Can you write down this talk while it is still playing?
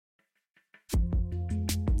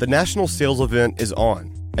The national sales event is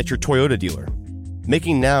on at your Toyota dealer,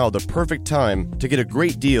 making now the perfect time to get a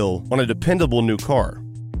great deal on a dependable new car,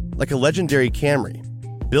 like a legendary Camry,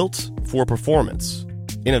 built for performance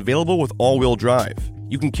and available with all-wheel drive.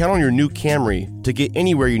 You can count on your new Camry to get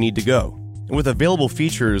anywhere you need to go. And with available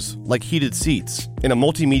features like heated seats and a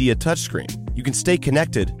multimedia touchscreen, you can stay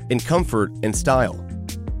connected in comfort and style.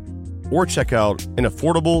 Or check out an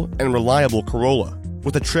affordable and reliable Corolla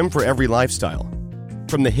with a trim for every lifestyle.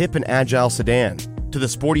 From the hip and agile sedan to the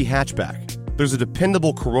sporty hatchback, there's a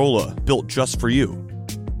dependable Corolla built just for you.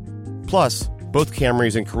 Plus, both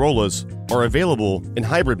Camrys and Corollas are available in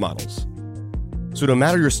hybrid models. So no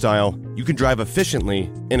matter your style, you can drive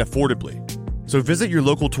efficiently and affordably. So visit your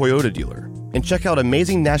local Toyota dealer and check out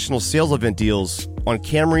amazing national sales event deals on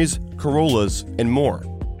Camrys, Corollas, and more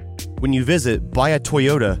when you visit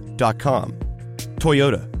buyatoyota.com.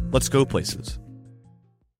 Toyota, let's go places.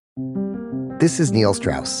 This is Neil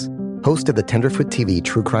Strauss, host of the Tenderfoot TV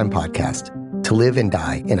true crime podcast, To Live and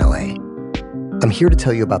Die in LA. I'm here to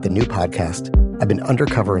tell you about the new podcast I've been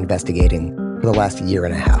undercover investigating for the last year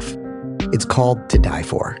and a half. It's called To Die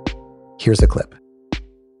For. Here's a clip.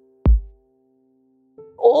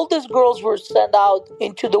 All these girls were sent out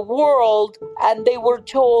into the world and they were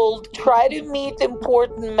told, try to meet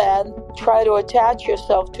important men, try to attach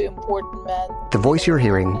yourself to important men. The voice you're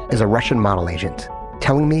hearing is a Russian model agent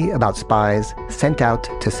telling me about spies sent out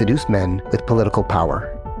to seduce men with political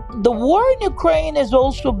power. The war in Ukraine is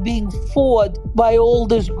also being fought by all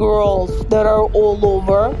these girls that are all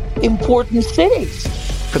over important cities.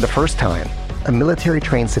 For the first time, a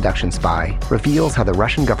military-trained seduction spy reveals how the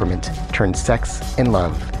Russian government turned sex and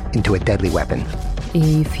love into a deadly weapon.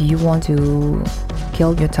 If you want to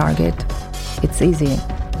kill your target, it's easy.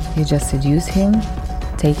 You just seduce him,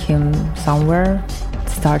 take him somewhere,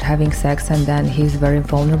 start having sex, and then he's very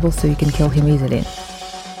vulnerable, so you can kill him easily.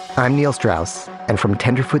 I'm Neil Strauss, and from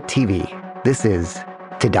Tenderfoot TV, this is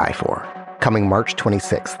To Die For, coming March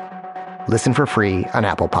 26th. Listen for free on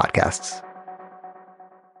Apple Podcasts.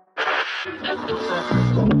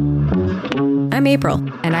 I'm April.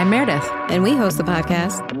 And I'm Meredith. And we host the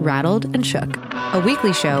podcast Rattled and Shook, A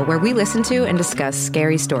weekly show where we listen to and discuss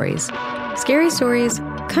scary stories. Scary stories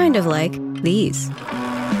kind of like these.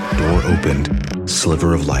 Door opened,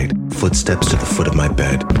 sliver of light, footsteps to the foot of my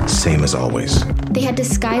bed, same as always. They had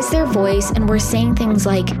disguised their voice and were saying things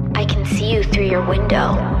like, I can see you through your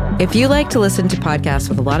window. If you like to listen to podcasts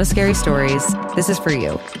with a lot of scary stories, this is for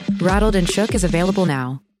you. Rattled and Shook is available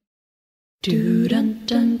now.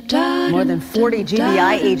 More than 40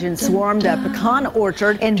 GBI agents swarmed a pecan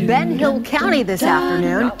orchard in Ben Hill County this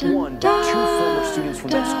afternoon. Not one, but two former students from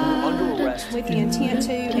that school under arrest. With the intent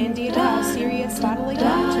to indeed cause serious bodily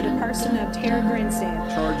harm to the person of Tara Grinstead.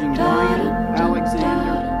 Charging Brian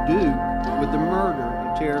Alexander Duke with the murder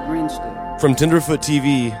of Tara Grinstead. From Tenderfoot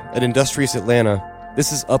TV at Industrious Atlanta,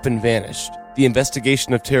 this is Up and Vanished, the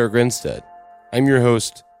investigation of Tara Grinstead. I'm your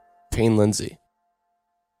host, Payne Lindsay.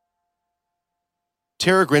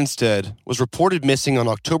 Tara Grinstead was reported missing on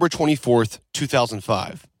October 24th,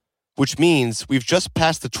 2005, which means we've just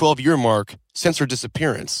passed the 12-year mark since her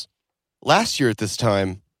disappearance. Last year at this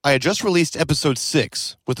time, I had just released episode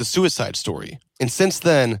 6 with the suicide story, and since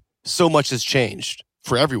then, so much has changed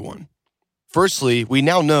for everyone. Firstly, we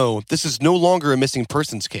now know this is no longer a missing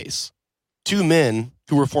persons case. 2 men,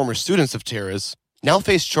 who were former students of Tara's, now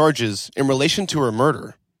face charges in relation to her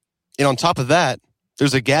murder. And on top of that,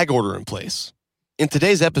 there's a gag order in place. In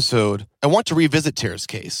today's episode, I want to revisit Tara's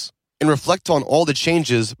case and reflect on all the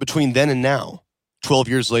changes between then and now, 12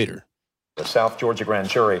 years later. The South Georgia grand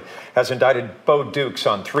jury has indicted Bo Dukes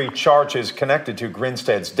on 3 charges connected to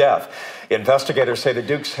Grinstead's death. Investigators say the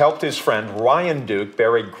Dukes helped his friend Ryan Duke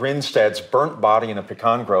bury Grinstead's burnt body in a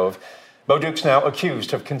pecan grove. Bo Dukes now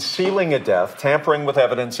accused of concealing a death, tampering with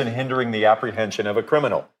evidence, and hindering the apprehension of a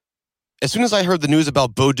criminal. As soon as I heard the news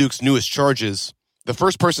about Bo Duke's newest charges, the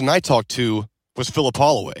first person I talked to was Philip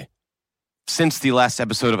Holloway. Since the last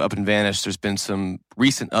episode of Up and Vanished, there's been some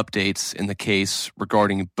recent updates in the case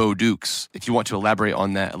regarding Bo Dukes. If you want to elaborate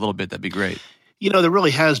on that a little bit, that'd be great. You know, there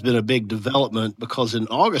really has been a big development because in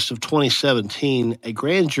August of 2017, a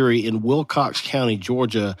grand jury in Wilcox County,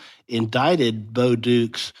 Georgia, indicted Bo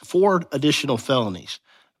Dukes 4 additional felonies: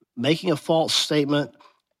 making a false statement,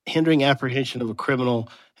 hindering apprehension of a criminal,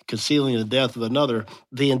 concealing the death of another.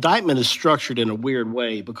 The indictment is structured in a weird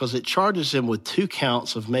way because it charges him with 2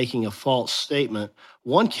 counts of making a false statement,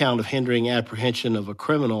 1 count of hindering apprehension of a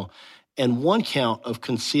criminal, and 1 count of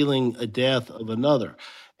concealing a death of another.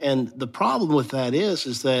 And the problem with that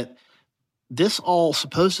is that this all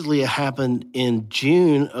supposedly happened in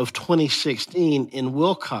June of 2016 in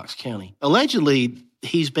Wilcox County. Allegedly,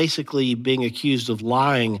 he's basically being accused of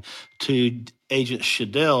lying to Agent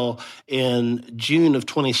Shadell in June of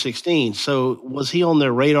 2016. So was he on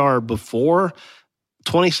their radar before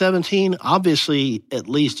 2017? Obviously, at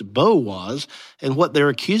least Bo was. And what they're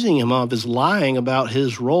accusing him of is lying about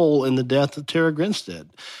his role in the death of Tara Grinstead.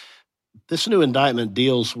 This new indictment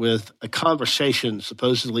deals with a conversation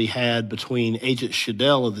supposedly had between Agent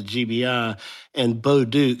Shadell of the GBI and Bo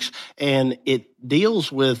Dukes, and it deals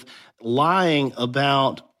with lying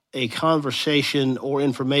about a conversation or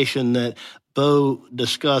information that Bo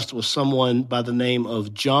discussed with someone by the name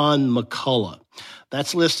of John McCullough.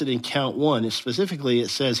 That's listed in count 1. Specifically, it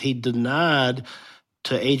says he denied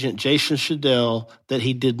to Agent Jason Shadell that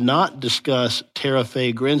he did not discuss Tara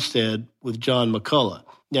Faye Grinstead with John McCullough.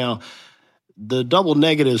 Now, the double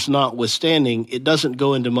negatives notwithstanding, it doesn't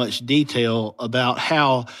go into much detail about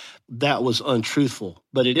how that was untruthful,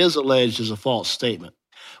 but it is alleged as a false statement.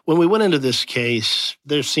 When we went into this case,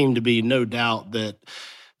 there seemed to be no doubt that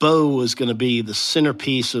Bo was going to be the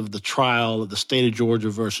centerpiece of the trial of the state of Georgia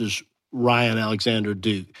versus Ryan Alexander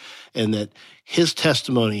Duke, and that his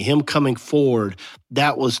testimony, him coming forward,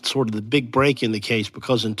 that was sort of the big break in the case,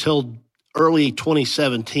 because until early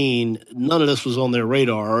 2017, none of this was on their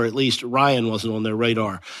radar, or at least Ryan wasn't on their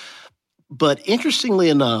radar. But interestingly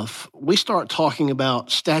enough, we start talking about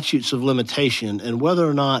statutes of limitation and whether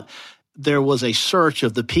or not there was a search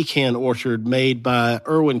of the pecan orchard made by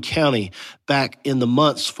Irwin County back in the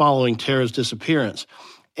months following Tara's disappearance.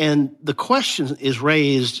 And the question is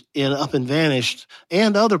raised in Up and Vanished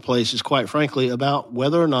and other places, quite frankly, about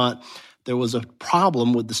whether or not there was a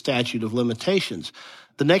problem with the statute of limitations.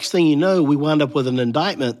 The next thing you know, we wound up with an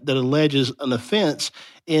indictment that alleges an offense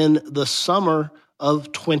in the summer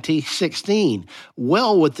of 2016,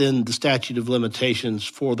 well within the statute of limitations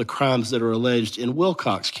for the crimes that are alleged in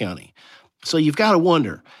Wilcox County. So you've got to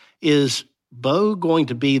wonder, is Bo going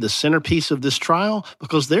to be the centerpiece of this trial?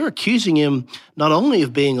 Because they're accusing him not only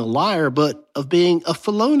of being a liar, but of being a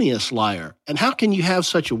felonious liar. And how can you have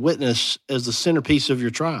such a witness as the centerpiece of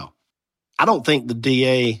your trial? I don't think the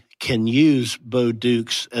DA can use Bo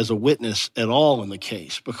Dukes as a witness at all in the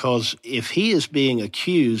case, because if he is being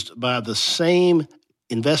accused by the same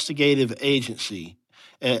investigative agency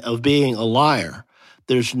of being a liar,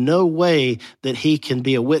 there's no way that he can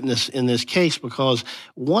be a witness in this case, because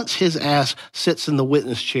once his ass sits in the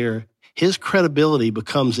witness chair, his credibility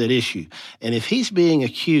becomes at issue. And if he's being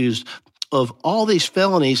accused of all these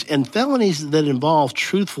felonies and felonies that involve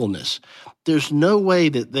truthfulness, there's no way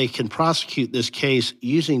that they can prosecute this case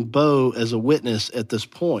using Bo as a witness at this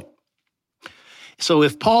point. So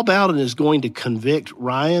if Paul Bowden is going to convict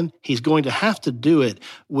Ryan, he's going to have to do it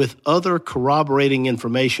with other corroborating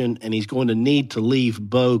information, and he's going to need to leave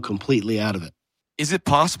Bo completely out of it. Is it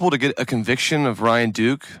possible to get a conviction of Ryan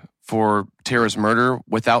Duke for Tara's murder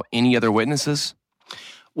without any other witnesses?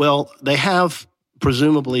 Well, they have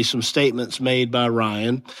presumably some statements made by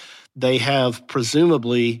Ryan. They have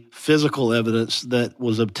presumably physical evidence that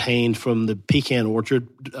was obtained from the pecan orchard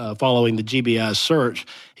following the GBI search.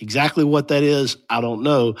 Exactly what that is, I don't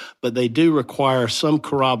know, but they do require some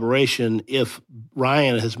corroboration if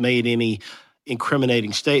Ryan has made any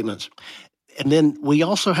incriminating statements. And then we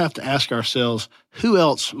also have to ask ourselves, who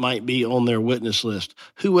else might be on their witness list?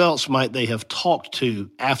 Who else might they have talked to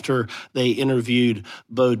after they interviewed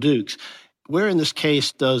Bo Dukes? Where in this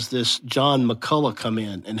case does this John McCullough come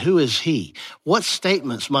in, and who is he? What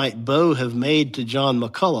statements might Bo have made to John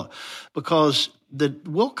McCullough? Because the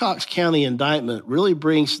Wilcox County indictment really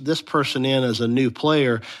brings this person in as a new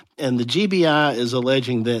player, and the GBI is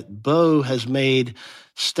alleging that Bo has made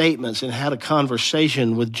statements and had a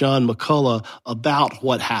conversation with John McCullough about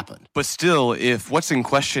what happened. But still, if what's in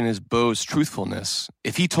question is Bo's truthfulness,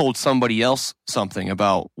 if he told somebody else something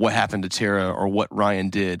about what happened to Tara or what Ryan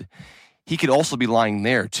did, he could also be lying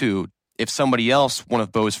there, too. If somebody else, one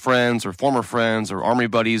of Bo's friends or former friends or Army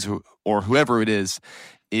buddies or whoever it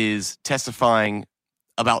is testifying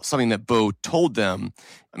about something that Bo told them,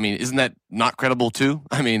 I mean, isn't that not credible, too?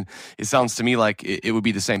 I mean, it sounds to me like it would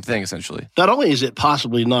be the same thing, essentially. Not only is it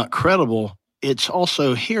possibly not credible, it's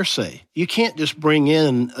also hearsay. You can't just bring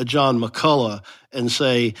in a John McCullough and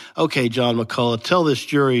say, okay, John McCullough, tell this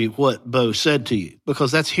jury what Bo said to you,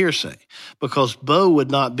 because that's hearsay, because Bo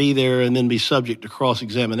would not be there and then be subject to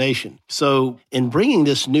cross-examination. So in bringing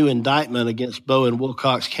this new indictment against Bo in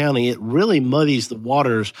Wilcox County, it really muddies the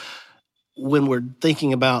waters when we're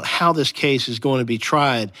thinking about how this case is going to be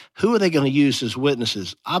tried. Who are they going to use as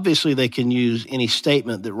witnesses? Obviously, they can use any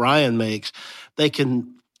statement that Ryan makes. They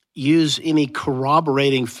can use any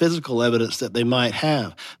corroborating physical evidence that they might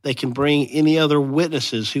have. They can bring any other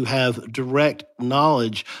witnesses who have direct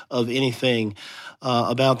knowledge of anything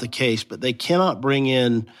about the case, but they cannot bring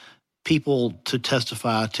in people to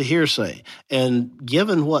testify to hearsay. And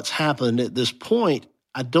given what's happened at this point,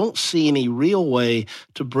 I don't see any real way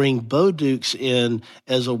to bring Bo Dukes in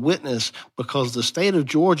as a witness because the state of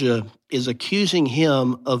Georgia is accusing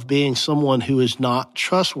him of being someone who is not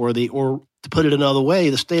trustworthy, or to put it another way,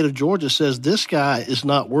 the state of Georgia says this guy is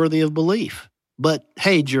not worthy of belief. But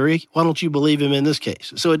hey, jury, why don't you believe him in this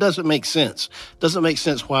case? So it doesn't make sense. It doesn't make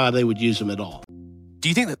sense why they would use him at all. Do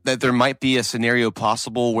you think that there might be a scenario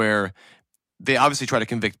possible where they obviously try to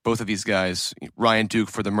convict both of these guys, Ryan Duke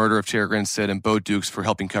for the murder of Tara Grinstead and Bo Dukes for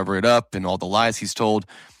helping cover it up and all the lies he's told?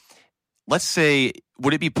 Let's say,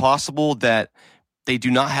 would it be possible that they do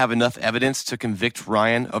not have enough evidence to convict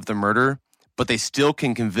Ryan of the murder, but they still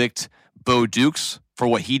can convict Bo Dukes for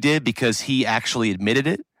what he did because he actually admitted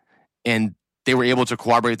it, and they were able to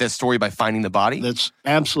corroborate that story by finding the body? That's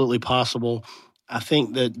absolutely possible. I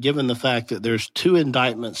think that given the fact that there's 2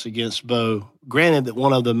 indictments against Bo, granted that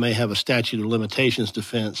one of them may have a statute of limitations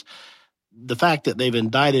defense, the fact that they've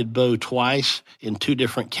indicted Bo twice in 2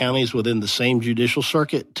 different counties within the same judicial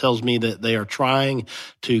circuit tells me that they are trying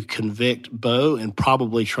to convict Bo and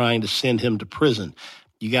probably trying to send him to prison.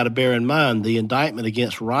 You got to bear in mind the indictment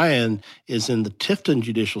against Ryan is in the Tifton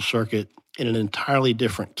Judicial Circuit in an entirely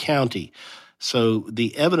different county. So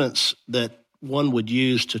the evidence that one would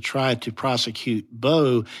use to try to prosecute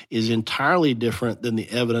Bo is entirely different than the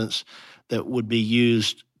evidence that would be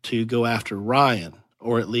used to go after Ryan,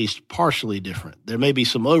 or at least partially different. There may be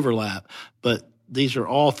some overlap, but these are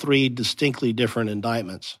all 3 distinctly different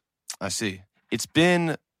indictments. I see. It's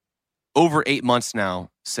been over 8 months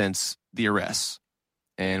now since the arrests,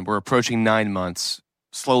 and we're approaching 9 months,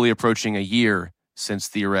 slowly approaching a year since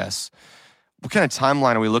the arrests. What kind of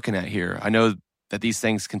timeline are we looking at here? I know that these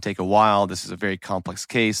things can take a while. This is a very complex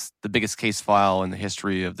case, the biggest case file in the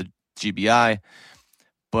history of the GBI.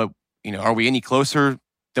 But, are we any closer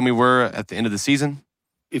than we were at the end of the season?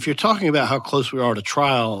 If you're talking about how close we are to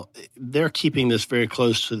trial, they're keeping this very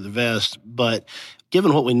close to the vest. But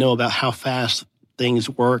given what we know about how fast things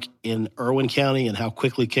work in Irwin County and how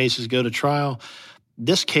quickly cases go to trial,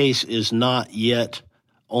 this case is not yet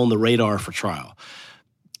on the radar for trial.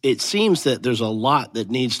 It seems that there's a lot that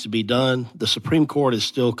needs to be done. The Supreme Court is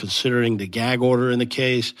still considering the gag order in the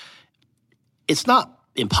case. It's not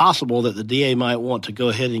impossible that the DA might want to go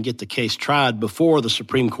ahead and get the case tried before the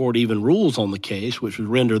Supreme Court even rules on the case, which would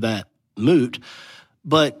render that moot.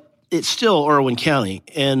 But it's still Irwin County.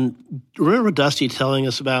 And remember Dusty telling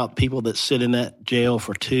us about people that sit in that jail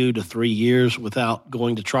for 2 to 3 years without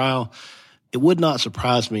going to trial? It would not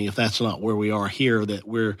surprise me if that's not where we are here, that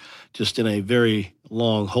we're just in a very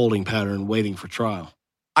long holding pattern waiting for trial.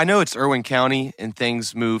 I know it's Irwin County and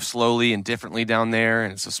things move slowly and differently down there,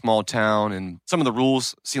 and it's a small town, and some of the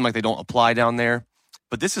rules seem like they don't apply down there.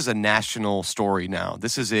 But this is a national story now.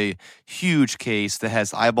 This is a huge case that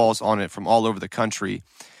has eyeballs on it from all over the country.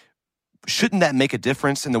 Shouldn't that make a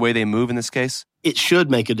difference in the way they move in this case? It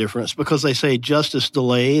should make a difference because they say justice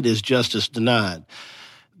delayed is justice denied.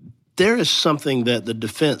 There is something that the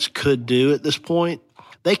defense could do at this point.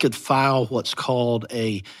 They could file what's called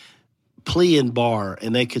a plea in bar,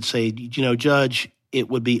 and they could say, Judge, it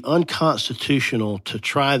would be unconstitutional to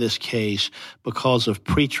try this case because of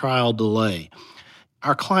pretrial delay.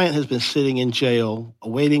 Our client has been sitting in jail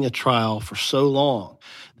awaiting a trial for so long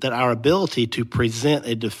that our ability to present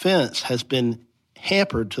a defense has been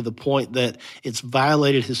hampered to the point that it's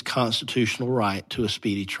violated his constitutional right to a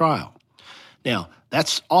speedy trial. Now,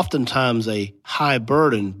 that's oftentimes a high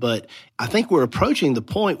burden, but I think we're approaching the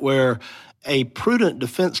point where a prudent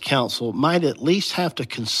defense counsel might at least have to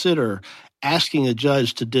consider asking a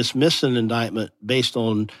judge to dismiss an indictment based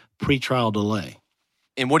on pretrial delay.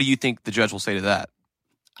 And what do you think the judge will say to that?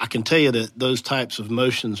 I can tell you that those types of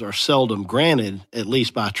motions are seldom granted, at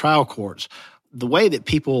least by trial courts. The way that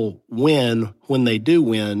people win when they do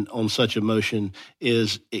win on such a motion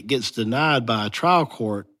is it gets denied by a trial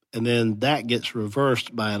court, and then that gets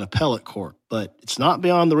reversed by an appellate court. But it's not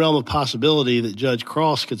beyond the realm of possibility that Judge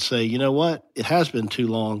Cross could say, you know what, it has been too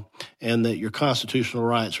long, and that your constitutional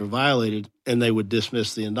rights are violated, and they would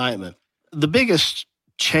dismiss the indictment. The biggest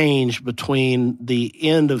change between the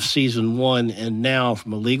end of season 1 and now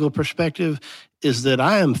from a legal perspective is that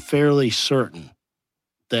I am fairly certain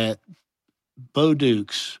that Bo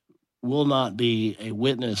Dukes will not be a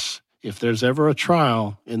witness if there's ever a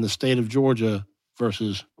trial in the state of Georgia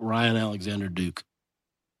versus Ryan Alexander Duke.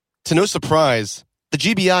 To no surprise, the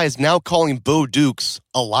GBI is now calling Bo Dukes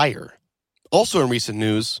a liar. Also in recent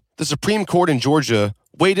news, the Supreme Court in Georgia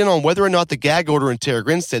weighed in on whether or not the gag order in Tara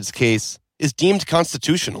Grinstead's case is deemed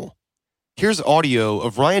constitutional. Here's audio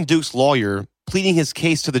of Ryan Duke's lawyer pleading his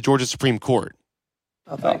case to the Georgia Supreme Court.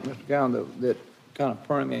 I think, Mr. Gowan, that kind of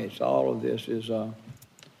permeates all of this is a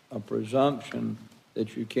presumption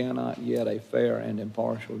that you cannot get a fair and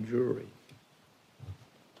impartial jury.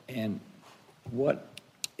 And what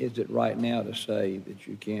is it right now to say that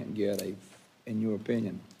you can't get in your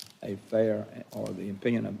opinion, a fair, or the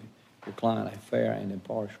opinion of your client, a fair and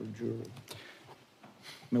impartial jury? I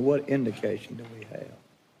mean, what indication do we have?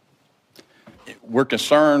 We're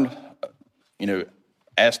concerned,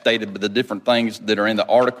 as stated, by the different things that are in the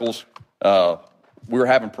articles. We're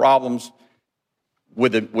having problems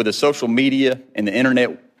with the social media and the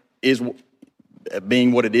internet is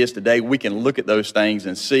being what it is today. We can look at those things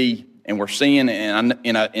and see, and we're seeing, and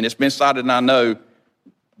it's been cited, and I know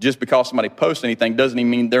just because somebody posts anything doesn't even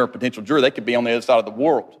mean they're a potential juror. They could be on the other side of the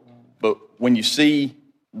world. But when you see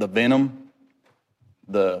the venom,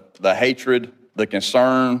 the hatred, the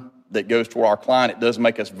concern that goes toward our client, it does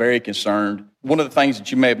make us very concerned. One of the things that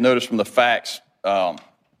you may have noticed from the facts,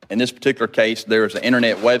 in this particular case, there's an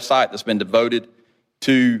internet website that's been devoted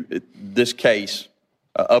to this case,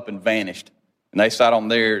 Up and Vanished. And they cite on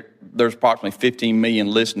there's approximately 15 million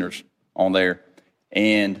listeners on there.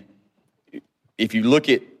 And if you look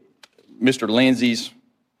at Mr. Lindsay's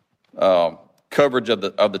coverage of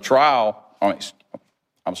the trial,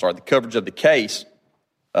 the coverage of the case,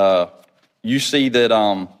 you see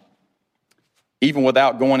that even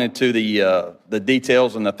without going into the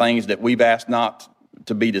details and the things that we've asked not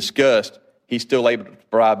to be discussed, he's still able to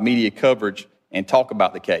provide media coverage and talk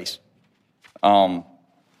about the case.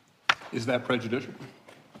 Is that prejudicial,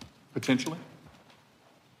 potentially?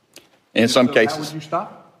 In some cases. How would you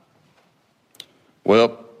stop it?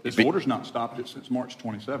 Well, this order's not stopped it since March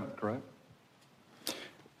 27th, correct?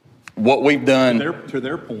 What we've done... To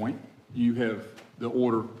their point, the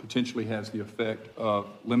order potentially has the effect of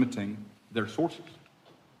limiting their sources.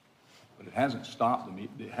 But it hasn't stopped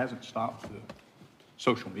the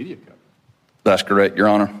social media coverage. That's correct, Your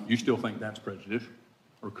Honor. You still think that's prejudicial,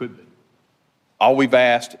 or could be? All we've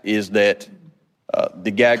asked is that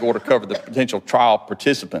the gag order cover the potential trial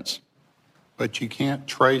participants. But you can't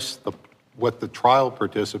trace what the trial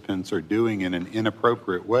participants are doing in an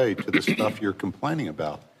inappropriate way to the stuff you're complaining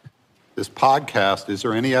about. This podcast, is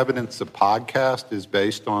there any evidence the podcast is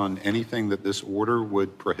based on anything that this order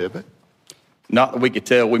would prohibit? Not that we could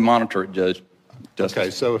tell. We monitor it, Judge. Okay,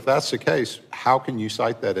 so if that's the case, how can you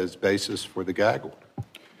cite that as basis for the gag order?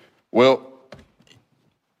 Well,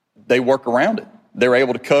 they work around it. They're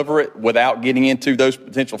able to cover it without getting into those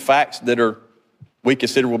potential facts that we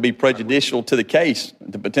consider will be prejudicial to the case,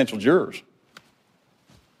 to potential jurors.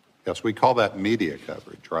 Yes, we call that media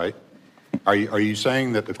coverage, right? Are you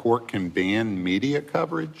saying that the court can ban media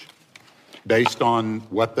coverage based on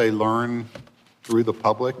what they learn through the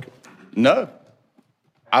public? No.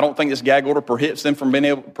 I don't think this gag order prohibits them from being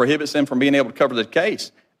able to cover the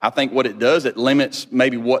case. I think what it does, it limits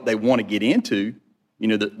maybe what they want to get into,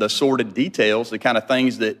 the sordid details, the kind of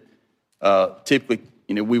things that typically,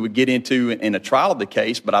 we would get into in a trial of the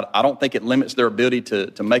case, but I don't think it limits their ability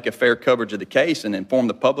to make a fair coverage of the case and inform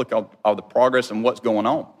the public of the progress and what's going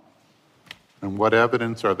on. And what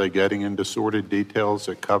evidence are they getting into sordid details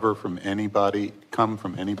that come from anybody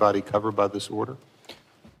covered by this order?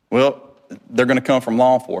 Well, they're going to come from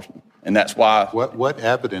law enforcement, and that's why. What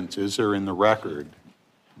evidence is there in the record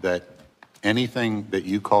that anything that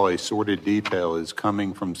you call a sordid detail is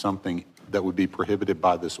coming from something that would be prohibited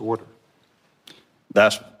by this order?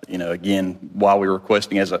 That's, again, why we're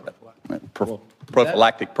requesting as a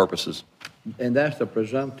prophylactic purposes. And that's the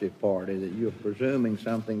presumptive part, is that you're presuming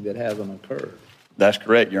something that hasn't occurred. That's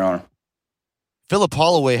correct, Your Honor. Philip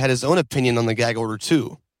Holloway had his own opinion on the gag order,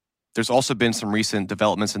 too. There's also been some recent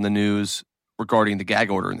developments in the news regarding the gag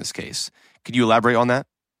order in this case. Could you elaborate on that?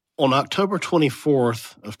 On October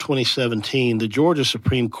 24th of 2017, the Georgia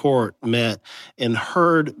Supreme Court met and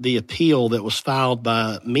heard the appeal that was filed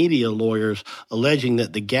by media lawyers alleging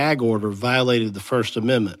that the gag order violated the First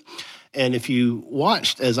Amendment. And if you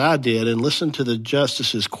watched, as I did, and listened to the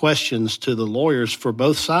justices' questions to the lawyers for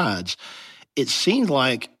both sides, it seemed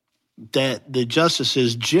like that the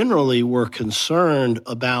justices generally were concerned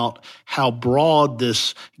about how broad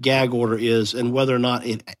this gag order is and whether or not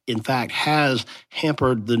it, in fact, has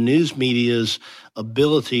hampered the news media's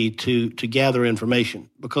ability to gather information.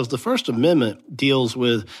 Because the First Amendment deals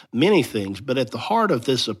with many things, but at the heart of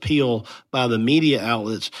this appeal by the media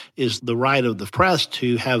outlets is the right of the press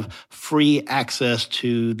to have free access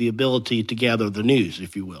to the ability to gather the news,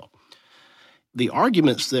 if you will. the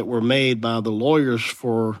arguments that were made by the lawyers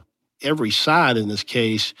for every side in this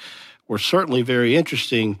case were certainly very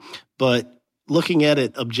interesting, but looking at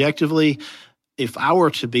it objectively, if I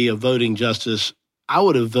were to be a voting justice, I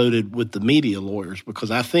would have voted with the media lawyers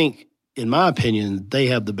because I think, in my opinion, they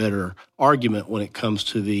have the better argument when it comes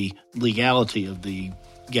to the legality of the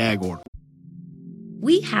gag order.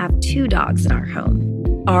 We have 2 dogs in our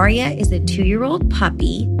home. Aria is a 2-year-old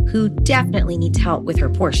puppy who definitely needs help with her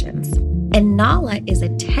portions. And Nala is a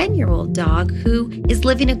 10-year-old dog who is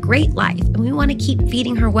living a great life, and we want to keep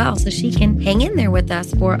feeding her well so she can hang in there with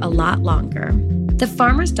us for a lot longer. The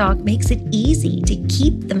Farmer's Dog makes it easy to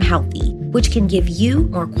keep them healthy, which can give you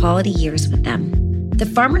more quality years with them. The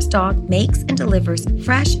Farmer's Dog makes and delivers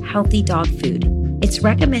fresh, healthy dog food. It's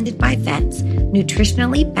recommended by vets,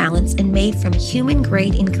 nutritionally balanced and made from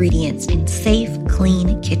human-grade ingredients in safe,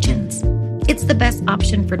 clean kitchens. It's the best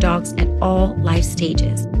option for dogs at all life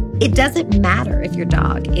stages. It doesn't matter if your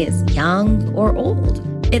dog is young or old.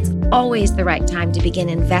 It's always the right time to begin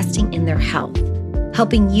investing in their health,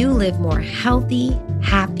 helping you live more healthy,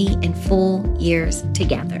 happy, and full years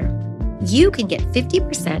together. You can get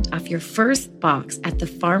 50% off your first box at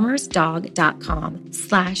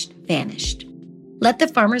thefarmersdog.com/vanished. Let the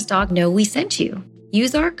Farmer's Dog know we sent you.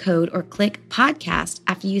 Use our code or click podcast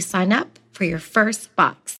after you sign up for your first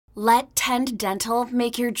box. Let Tend Dental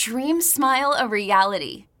make your dream smile a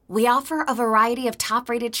reality. We offer a variety of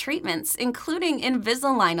top-rated treatments, including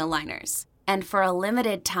Invisalign aligners. And for a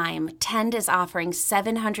limited time, Tend is offering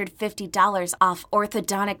 $750 off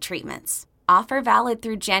orthodontic treatments. Offer valid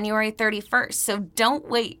through January 31st, so don't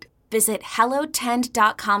wait. Visit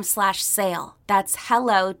hellotend.com/sale. That's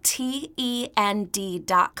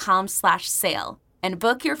hellotend.com/sale. And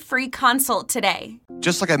book your free consult today.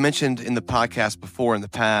 Just like I mentioned in the podcast before in the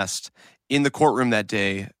past, in the courtroom that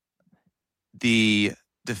day, the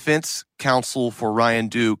defense counsel for Ryan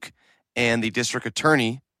Duke and the district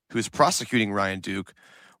attorney who is prosecuting Ryan Duke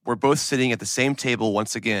were both sitting at the same table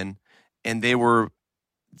once again, and they were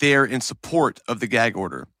there in support of the gag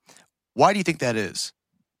order. Why do you think that is?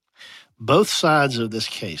 Both sides of this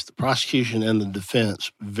case, the prosecution and the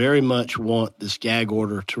defense, very much want this gag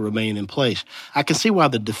order to remain in place. I can see why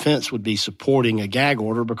the defense would be supporting a gag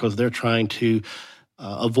order because they're trying to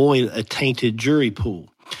avoid a tainted jury pool.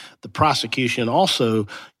 The prosecution also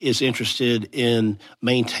is interested in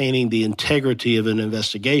maintaining the integrity of an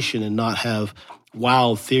investigation and not have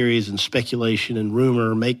wild theories and speculation and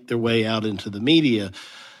rumor make their way out into the media.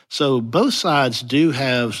 So both sides do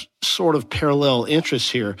have sort of parallel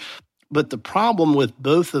interests here. But the problem with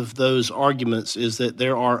both of those arguments is that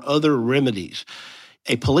there are other remedies.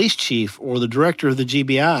 A police chief or the director of the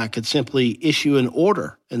GBI could simply issue an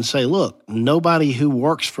order and say, look, nobody who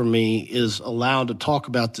works for me is allowed to talk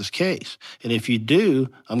about this case. And if you do,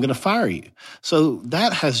 I'm going to fire you. So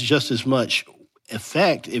that has just as much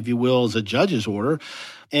effect, if you will, as a judge's order.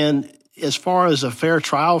 And as far as a fair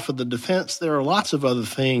trial for the defense, there are lots of other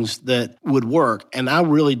things that would work. And I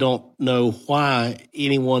really don't know why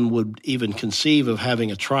anyone would even conceive of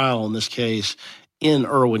having a trial in this case in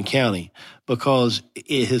Irwin County, because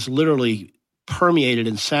it has literally permeated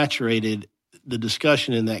and saturated the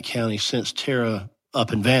discussion in that county since Tara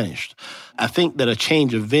up and vanished. I think that a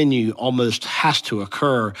change of venue almost has to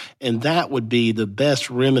occur, and that would be the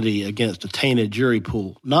best remedy against a tainted jury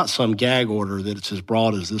pool, not some gag order that's as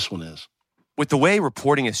broad as this one is. With the way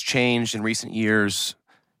reporting has changed in recent years,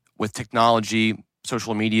 with technology,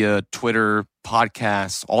 social media, Twitter,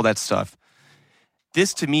 podcasts, all that stuff,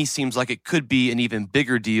 this to me seems like it could be an even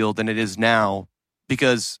bigger deal than it is now,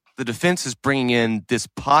 because the defense is bringing in this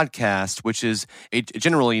podcast, which is a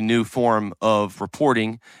generally new form of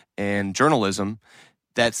reporting and journalism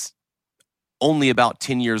that's only about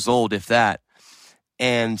 10 years old, if that.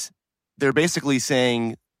 And they're basically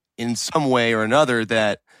saying in some way or another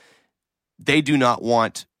that they do not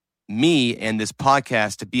want me and this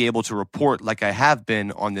podcast to be able to report like I have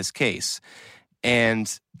been on this case.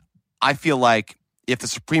 And I feel like if the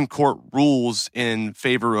Supreme Court rules in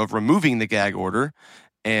favor of removing the gag order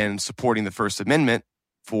and supporting the First Amendment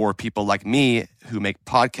for people like me who make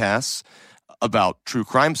podcasts about true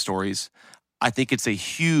crime stories, I think it's a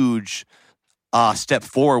huge step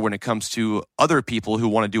forward when it comes to other people who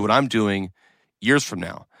want to do what I'm doing years from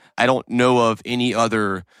now. I don't know of any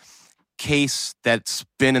other case that's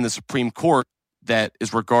been in the Supreme Court that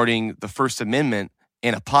is regarding the First Amendment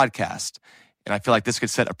in a podcast. And I feel like this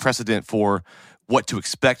could set a precedent for what to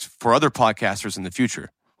expect for other podcasters in the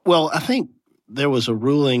future. Well, I think there was a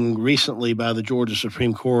ruling recently by the Georgia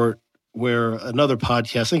Supreme Court where another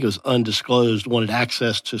podcast, I think it was Undisclosed, wanted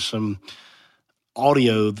access to some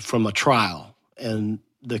audio from a trial. And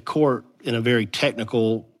the court, in a very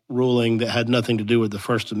technical ruling that had nothing to do with the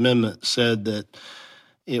First Amendment, said that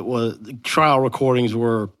the trial recordings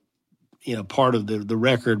were, part of the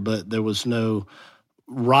record, but there was no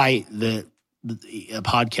right that a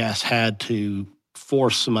podcast had to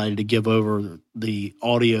force somebody to give over the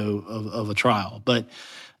audio of a trial. But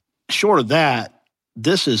short of that,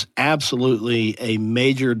 this is absolutely a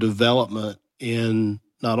major development in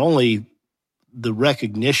not only the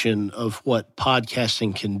recognition of what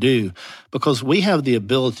podcasting can do, because we have the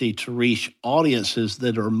ability to reach audiences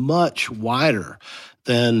that are much wider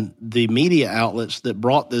than the media outlets that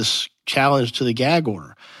brought this challenge to the gag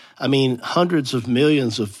order. I mean, hundreds of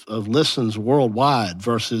millions of listens worldwide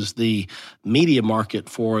versus the media market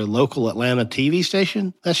for a local Atlanta TV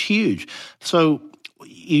station. That's huge. So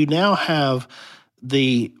you now have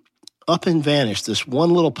the Up and Vanish, this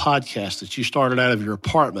one little podcast that you started out of your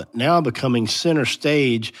apartment, now becoming center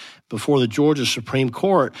stage before the Georgia Supreme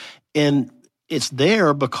Court. And it's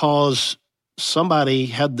there because somebody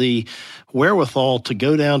had the wherewithal to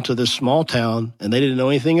go down to this small town, and they didn't know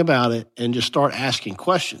anything about it, and just start asking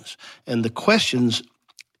questions. And the questions,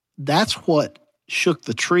 that's what shook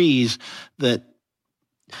the trees that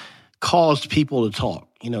caused people to talk.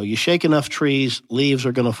 You shake enough trees, leaves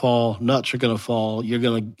are going to fall, nuts are going to fall, you're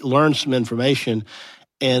going to learn some information.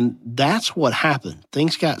 And that's what happened.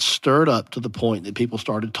 Things got stirred up to the point that people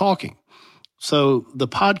started talking. So the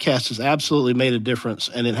podcast has absolutely made a difference,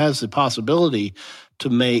 and it has the possibility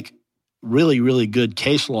to make really, really good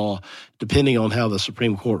case law depending on how the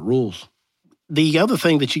Supreme Court rules. The other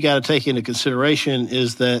thing that you got to take into consideration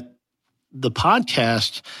is that the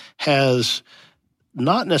podcast has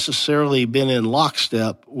not necessarily been in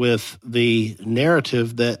lockstep with the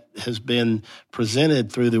narrative that has been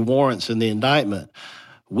presented through the warrants and the indictment.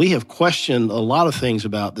 We have questioned a lot of things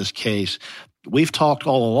about this case. We've talked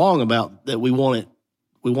all along about that we want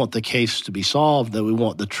the case to be solved, that we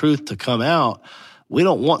want the truth to come out. We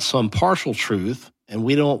don't want some partial truth, and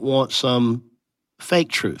we don't want some fake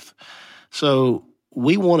truth. So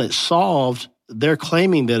we want it solved. They're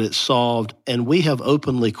claiming that it's solved, and we have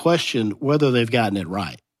openly questioned whether they've gotten it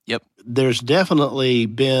right. Yep. There's definitely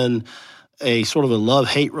been a sort of a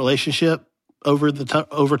love-hate relationship over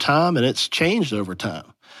time, and it's changed over time.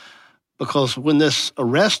 Because when this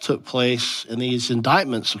arrest took place and these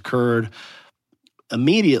indictments occurred,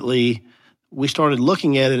 immediately we started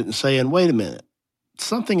looking at it and saying, wait a minute,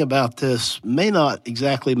 something about this may not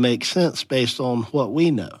exactly make sense based on what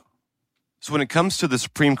we know. So when it comes to the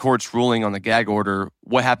Supreme Court's ruling on the gag order,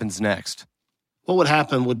 what happens next? What would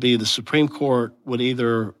happen would be the Supreme Court would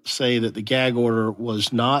either say that the gag order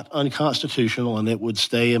was not unconstitutional and it would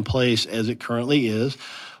stay in place as it currently is,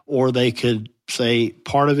 or they could say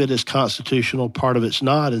part of it is constitutional, part of it's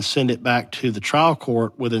not, and send it back to the trial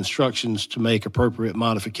court with instructions to make appropriate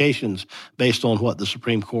modifications based on what the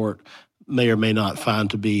Supreme Court may or may not find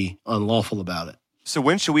to be unlawful about it. So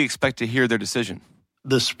when should we expect to hear their decision?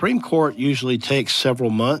 The Supreme Court usually takes several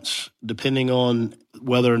months, depending on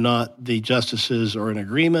whether or not the justices are in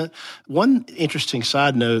agreement. One interesting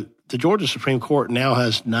side note, the Georgia Supreme Court now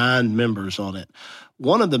has 9 members on it.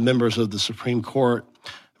 One of the members of the Supreme Court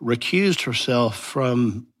recused herself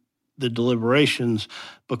from the deliberations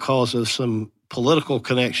because of some political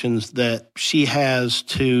connections that she has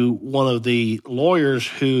to one of the lawyers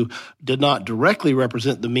who did not directly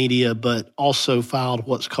represent the media, but also filed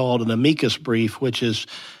what's called an amicus brief, which is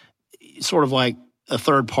sort of like a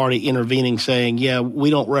third party intervening saying, yeah, we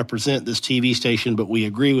don't represent this TV station, but we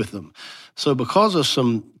agree with them. So because of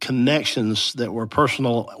some connections that were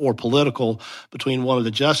personal or political between one of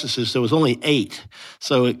the justices, there was only 8.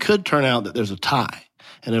 So it could turn out that there's a tie.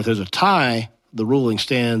 And if there's a tie, the ruling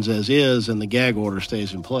stands as is and the gag order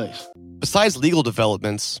stays in place. Besides legal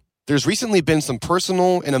developments, there's recently been some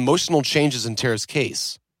personal and emotional changes in Tara's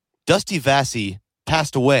case. Dusty Vassy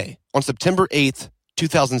passed away on September 8th,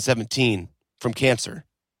 2017 from cancer.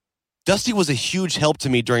 Dusty was a huge help to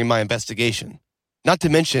me during my investigation, not to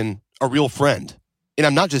mention a real friend. And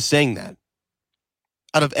I'm not just saying that.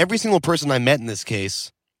 Out of every single person I met in this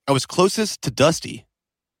case, I was closest to Dusty.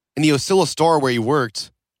 And the Ocilla Star where he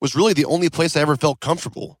worked was really the only place I ever felt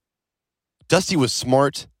comfortable. Dusty was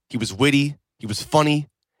smart, he was witty, he was funny,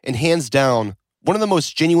 and hands down, one of the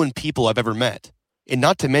most genuine people I've ever met. And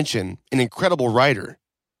not to mention, an incredible writer.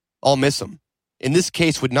 I'll miss him. And this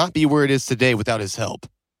case would not be where it is today without his help.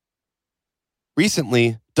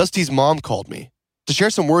 Recently, Dusty's mom called me to share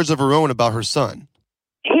some words of her own about her son.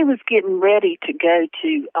 He was getting ready to go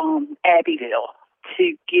to Abbeville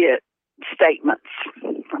to get statements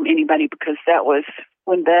from anybody because that was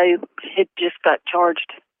when they had just got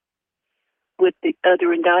charged with the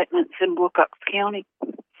other indictments in Wilcox County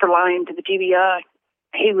for lying to the GBI.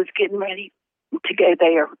 He was getting ready to go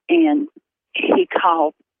there, and he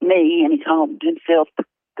called me, and he called himself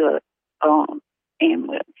the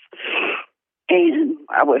ambulance. And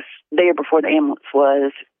I was there before the ambulance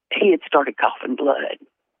was. He had started coughing blood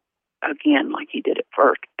again, like he did at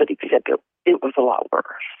first, but except it was a lot worse.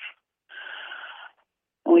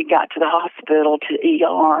 We got to the hospital, to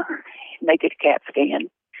ER, and they did a CAT scan.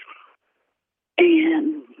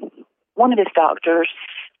 And one of his doctors,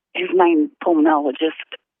 his main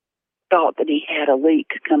pulmonologist, thought that he had a leak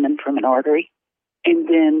coming from an artery. And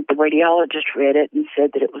then the radiologist read it and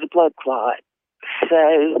said that it was a blood clot.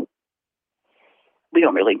 So we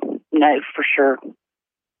don't really know for sure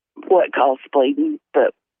what caused bleeding,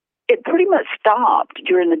 but it pretty much stopped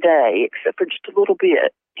during the day, except for just a little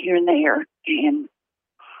bit here and there. And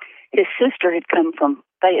his sister had come from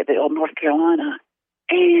Fayetteville, North Carolina,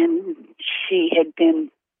 and she had been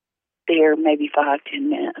there maybe 5-10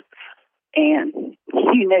 minutes. And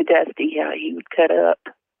you know Dusty, how he would cut up.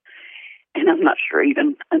 And I'm not sure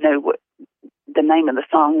even I know what the name of the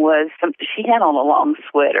song was. She had on a long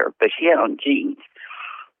sweater, but she had on jeans.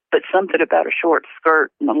 But something about a short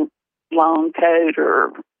skirt and a long coat,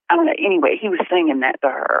 or I don't know. Anyway, he was singing that to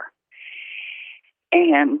her.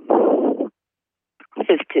 And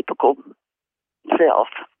his typical self,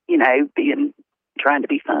 you know, trying to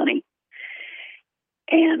be funny.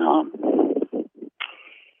 And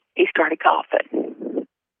he started coughing.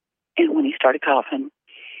 And when he started coughing,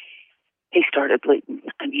 he started bleeding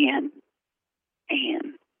again.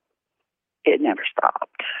 And it never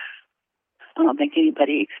stopped. I don't think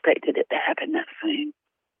anybody expected it to happen that soon.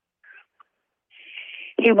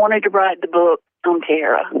 He wanted to write the book on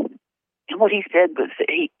Tara. And what he said was that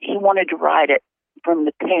he wanted to write it from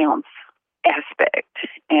the town's aspect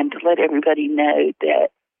and to let everybody know that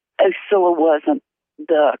Osceola wasn't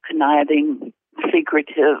the conniving,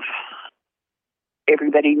 secretive,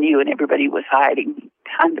 everybody knew and everybody was hiding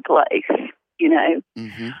kind of place. You know,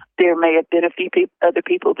 There may have been a few other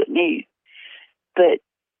people that knew, but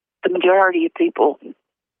the majority of people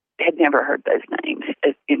had never heard those names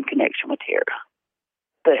in connection with Tara.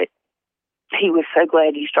 But he was so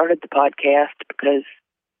glad he started the podcast because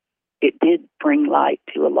it did bring light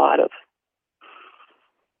to a lot of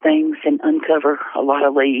things and uncover a lot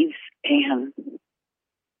of leads and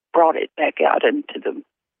brought it back out into the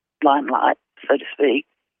limelight, so to speak.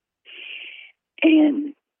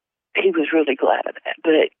 And he was really glad of that.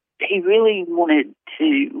 But he really wanted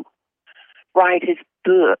to write his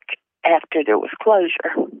book after there was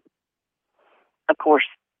closure. Of course,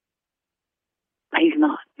 he's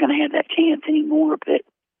not going to have that chance anymore, but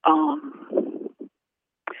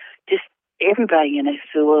just everybody in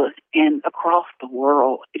Osceola and across the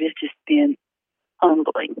world, it has just been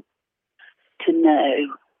humbling to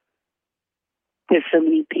know that so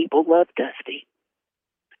many people love Dusty.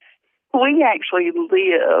 We actually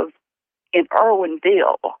live in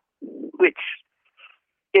Irwinville, which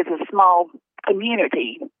is a small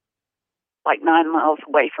community like 9 miles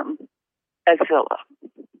away from Osceola,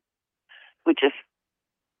 which is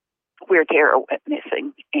where Tara went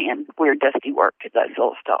missing and where Dusty worked at the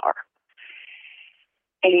Osceola Star.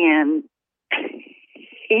 And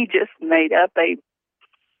he just made up a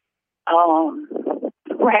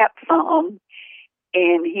rap song,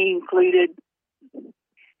 and he included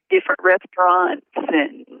different restaurants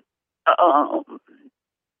and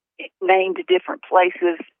named different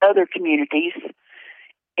places, other communities,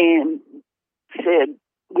 and said,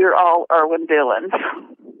 "We're all Irwinvillans,"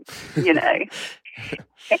 you know.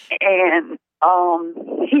 And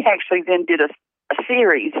he actually then did a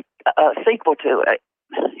series, a sequel to it.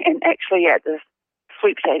 And actually at the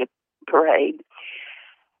Sweepstakes Parade,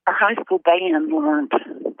 our high school band learned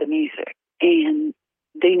the music. And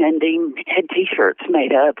Dean and Dean had T-shirts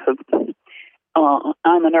made up of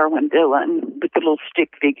I'm an Irwinvillan with the little stick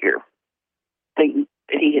figure thing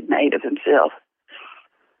that he had made of himself.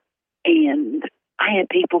 And I had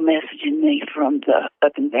people messaging me from the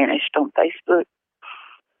Up and Vanished on Facebook.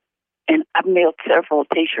 And I mailed several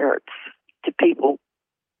T-shirts to people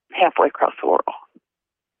halfway across the world.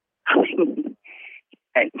 I mean,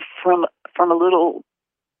 from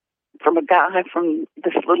a guy from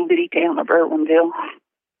this little bitty town of Irwinville,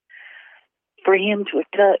 for him to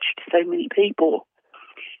have touched so many people,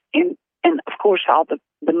 and of course all the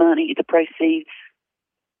money, the proceeds,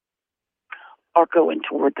 are going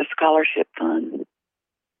toward the scholarship fund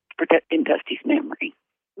in Dusty's memory.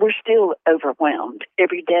 We're still overwhelmed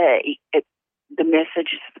every day at the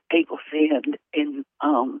messages that people send, and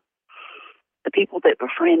the people that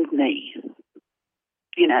befriend me,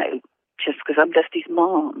 you know, just because I'm Dusty's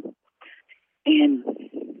mom. And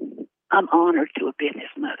I'm honored to have been his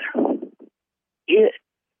mother. It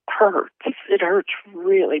hurts. It hurts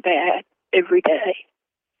really bad every day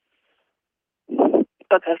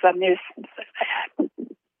because I miss him so bad.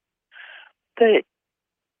 But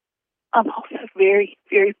I'm also very,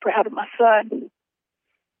 very proud of my son.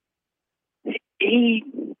 He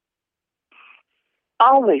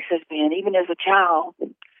always has been, even as a child,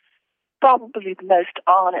 probably the most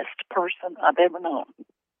honest person I've ever known.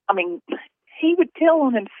 I mean, he would tell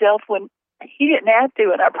on himself when he didn't have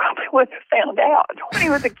to, and I probably wouldn't have found out when he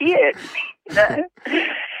was a kid, you know.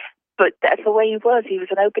 But that's the way he was. He was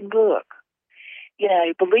an open book. You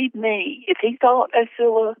know, believe me, if he thought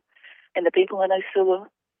Osceola and the people in Osceola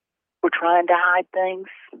were trying to hide things,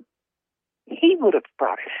 he would have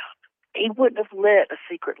brought it out. He wouldn't have let a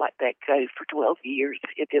secret like that go for 12 years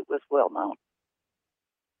if it was well known.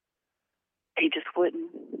 He just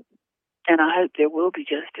wouldn't. And I hope there will be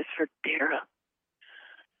justice for Tara.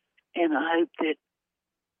 And I hope that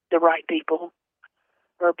the right people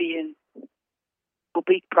will be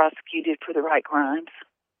prosecuted for the right crimes.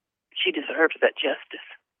 She deserves that justice.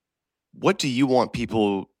 What do you want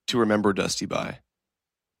people to remember Dusty by?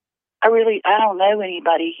 I don't know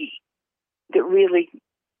anybody that really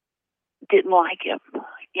didn't like him,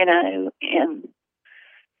 you know, and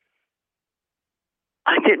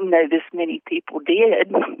I didn't know this many people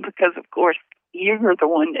did because, of course, you were the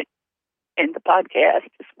one that, in the podcast,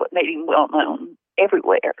 is what made him well known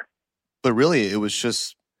everywhere. But really, it was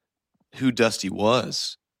just who Dusty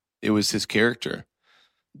was. It was his character.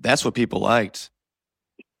 That's what people liked.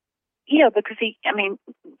 Yeah, because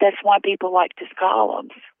that's why people liked his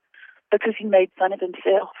columns, because he made fun of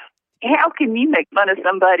himself. How can you make fun of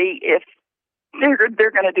somebody if they're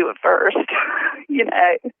going to do it first? You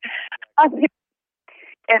know,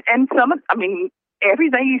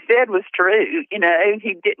 everything he said was true. You know,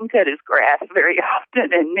 he didn't cut his grass very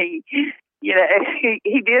often, and he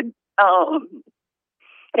did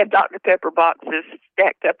have Dr. Pepper boxes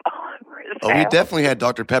stacked up all over his house. He definitely had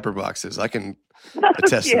Dr. Pepper boxes. I can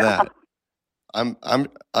attest to that.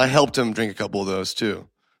 I helped him drink a couple of those too.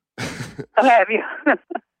 Oh, have you?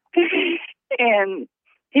 And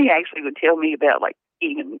he actually would tell me about, like,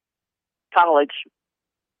 even college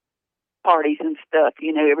parties and stuff.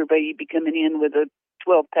 You know, everybody would be coming in with a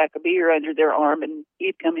 12-pack of beer under their arm, and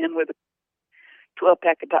he'd come in with a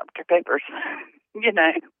 12-pack of Dr. Peppers, you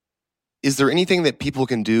know. Is there anything that people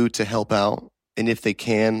can do to help out? And if they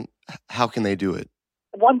can, how can they do it?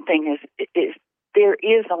 One thing is there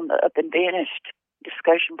is on the Up and Vanished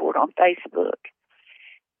discussion board on Facebook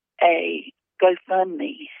a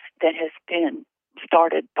GoFundMe that has been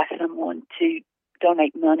started by someone to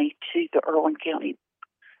donate money to the Irwin County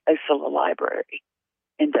Osceola Library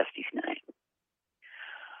in Dusty's name.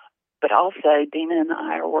 But also, Dina and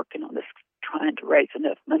I are working on this, trying to raise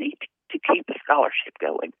enough money to keep a scholarship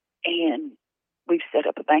going. And we've set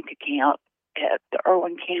up a bank account at the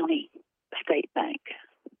Irwin County State Bank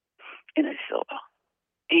in Osceola.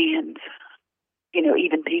 And, you know,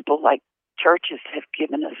 even people like churches have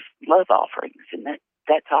given us love offerings, and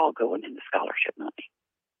that's all going in the scholarship money.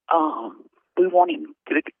 We want him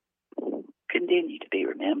to continue to be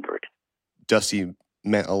remembered. Dusty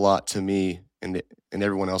meant a lot to me and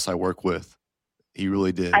everyone else I work with. He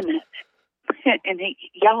really did. I know. And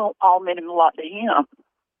y'all all meant a lot to him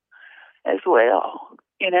as well,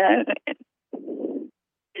 you know.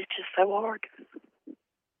 It's just so hard.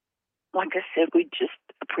 Like I said, we just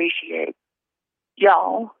appreciate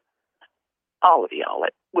y'all, all of y'all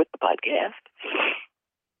with the podcast.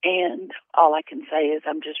 And all I can say is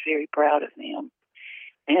I'm just very proud of him.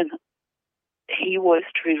 And he was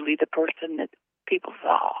truly the person that people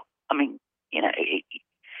saw. I mean, you know,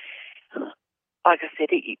 like I said,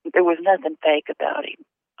 there was nothing fake about him.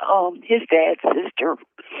 His dad's sister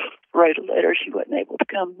wrote a letter. She wasn't able to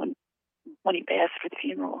come when he passed for the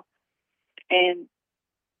funeral. And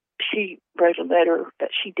she wrote a letter that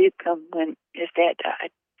she did come when his dad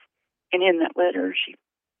died. And in that letter, she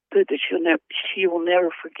put that she will never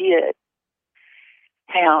forget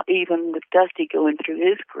how, even with Dusty going through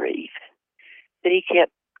his grief, that he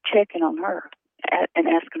kept checking on her and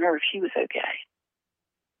asking her if she was okay.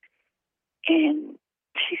 And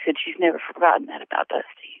she said she's never forgotten that about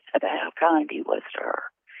Dusty, about how kind he was to her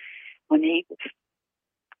when he was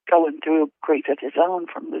going through a grief of his own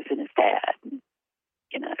from losing his dad,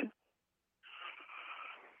 you know.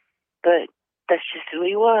 But that's just who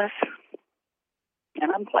he was,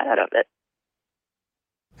 and I'm glad of it.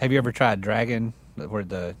 Have you ever tried Dragon, where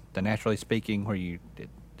the Naturally Speaking, where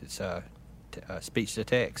it's speech to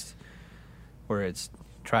text, where it's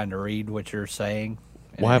trying to read what you're saying?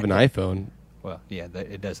 Well, I have an iPhone. Well, yeah,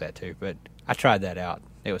 it does that too. But I tried that out.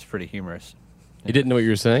 It was pretty humorous. You didn't know what you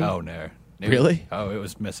were saying? Oh, no. Really? It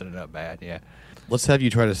was messing it up bad, yeah. Let's have you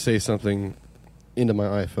try to say something into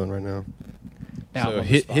my iPhone right now. Now So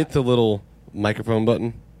hit the little microphone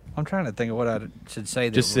button. I'm trying to think of what I should say.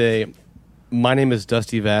 Just say, my name is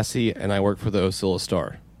Dusty Vassy, and I work for the Ocilla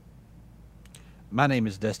Star. My name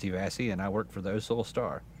is Dusty Vassy, and I work for the Ocilla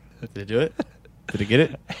Star. Did it do it? Did it get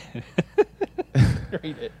it?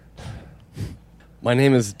 Read it. My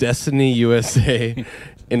name is Destiny USA,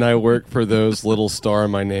 and I work for those little star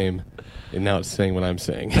in my name. And now it's saying what I'm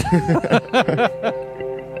saying.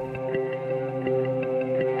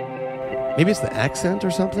 Maybe it's the accent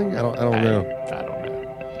or something? I don't know. I don't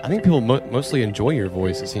know. I think people mostly enjoy your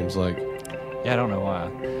voice, it seems like. Yeah, I don't know why.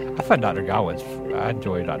 I find I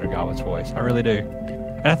enjoy Dr. Godwin's voice. I really do.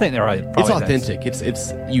 And I think they're right. It's authentic.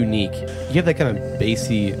 It's unique. You have that kind of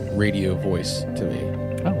bassy radio voice to me.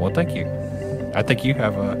 Oh, well, thank you. I think you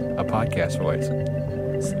have a podcast voice.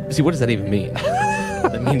 See, what does that even mean?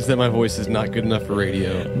 That means that my voice is not good enough for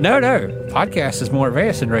radio. No. Podcast is more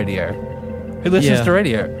advanced than radio. Who listens to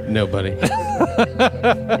radio? Nobody.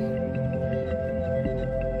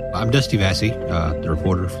 I'm Dusty Vassy, the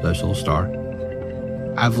reporter for the Ocilla Star.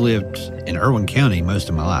 I've lived in Irwin County most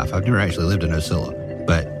of my life. I've never actually lived in Ocilla,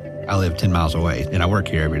 but I live 10 miles away, and I work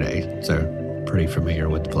here every day, so pretty familiar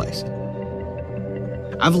with the place.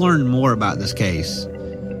 I've learned more about this case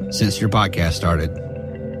since your podcast started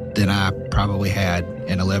than I probably had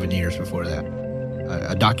in 11 years before that.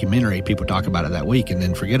 A documentary, people talk about it that week and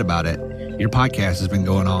then forget about it. Your podcast has been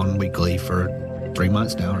going on weekly for 3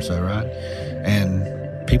 months now or so, right?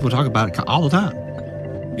 And people talk about it all the time.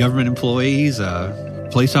 Government employees,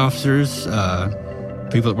 police officers,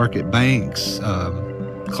 people that work at banks,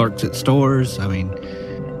 clerks at stores. I mean,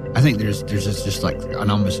 I think there's just like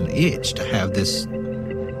almost an itch to have this,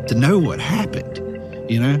 to know what happened,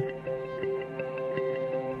 you know?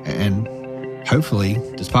 And hopefully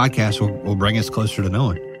this podcast will bring us closer to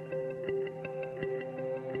knowing.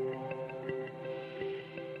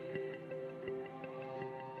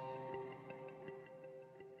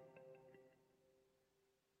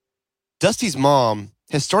 Dusty's mom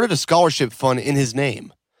has started a scholarship fund in his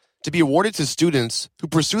name to be awarded to students who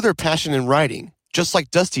pursue their passion in writing, just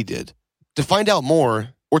like Dusty did. To find out more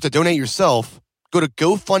or to donate yourself, go to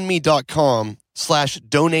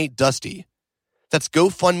GoFundMe.com/DonateDusty. That's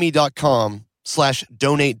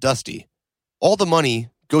GoFundMe.com/DonateDusty. All the money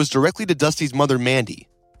goes directly to Dusty's mother, Mandy,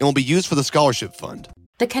 and will be used for the scholarship fund.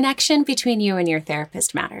 The connection between you and your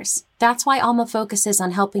therapist matters. That's why Alma focuses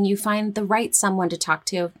on helping you find the right someone to talk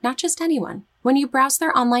to, not just anyone. When you browse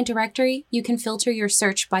their online directory, you can filter your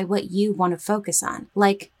search by what you want to focus on,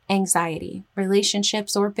 like anxiety,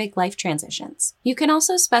 relationships, or big life transitions. You can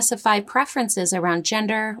also specify preferences around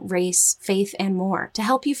gender, race, faith, and more to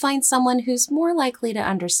help you find someone who's more likely to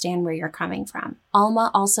understand where you're coming from.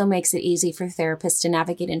 Alma also makes it easy for therapists to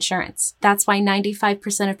navigate insurance. That's why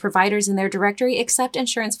 95% of providers in their directory accept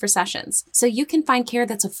insurance for sessions, so you can find care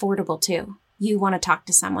that's affordable too. You want to talk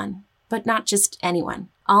to someone, but not just anyone.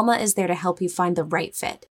 Alma is there to help you find the right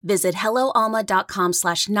fit. Visit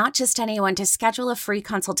helloalma.com/notjustanyone to schedule a free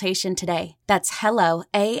consultation today. That's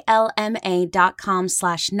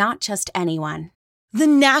helloalma.com/notjustanyone. The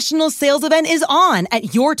national sales event is on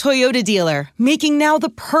at your Toyota dealer, making now the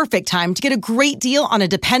perfect time to get a great deal on a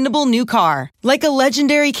dependable new car. Like a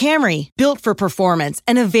legendary Camry, built for performance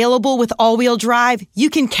and available with all-wheel drive, you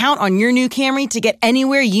can count on your new Camry to get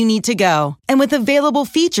anywhere you need to go. And with available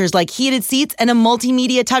features like heated seats and a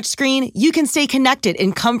multimedia touchscreen, you can stay connected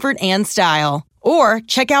in comfort and style. Or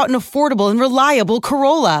check out an affordable and reliable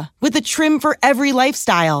Corolla with a trim for every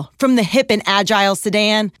lifestyle, from the hip and agile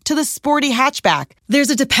sedan to the sporty hatchback. There's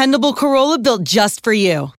a dependable Corolla built just for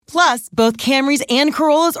you. Plus, both Camrys and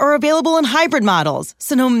Corollas are available in hybrid models,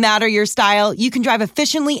 so no matter your style, you can drive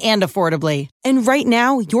efficiently and affordably. And right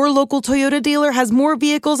now, your local Toyota dealer has more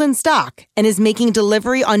vehicles in stock and is making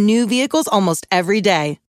delivery on new vehicles almost every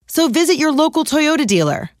day. So visit your local Toyota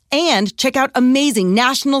dealer. And check out amazing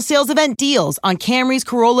national sales event deals on Camrys,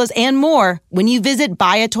 Corollas, and more when you visit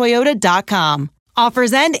buyatoyota.com.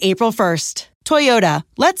 Offers end April 1st. Toyota,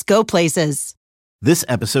 let's go places. This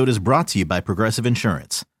episode is brought to you by Progressive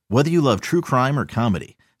Insurance. Whether you love true crime or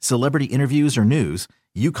comedy, celebrity interviews or news,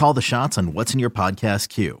 you call the shots on what's in your podcast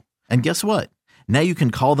queue. And guess what? Now you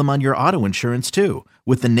can call them on your auto insurance too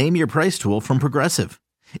with the Name Your Price tool from Progressive.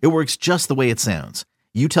 It works just the way it sounds.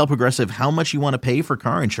 You tell Progressive how much you want to pay for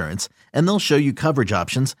car insurance, and they'll show you coverage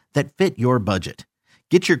options that fit your budget.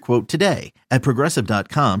 Get your quote today at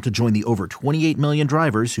Progressive.com to join the over 28 million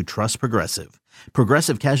drivers who trust Progressive.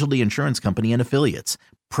 Progressive Casualty Insurance Company and Affiliates.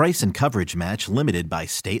 Price and coverage match limited by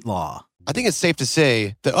state law. I think it's safe to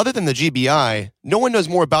say that other than the GBI, no one knows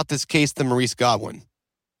more about this case than Maurice Godwin.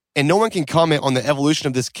 And no one can comment on the evolution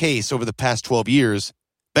of this case over the past 12 years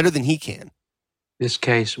better than he can. This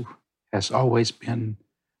case has always been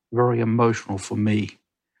very emotional for me,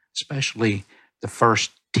 especially the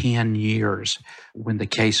first 10 years when the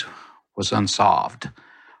case was unsolved.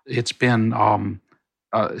 It's been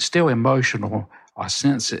still emotional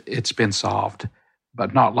since it's been solved,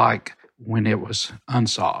 but not like when it was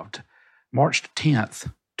unsolved. March 10th,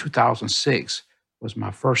 2006 was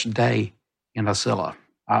my first day in Ocilla.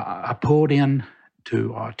 I pulled in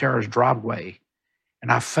to Tara's driveway, and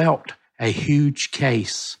I felt a huge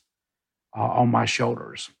case on my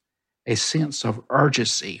shoulders. A sense of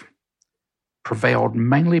urgency prevailed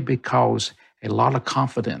mainly because a lot of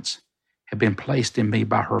confidence had been placed in me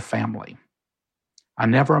by her family. I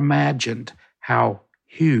never imagined how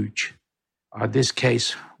huge this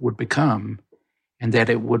case would become and that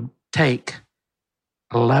it would take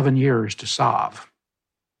 11 years to solve.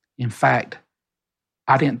 In fact,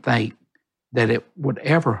 I didn't think that it would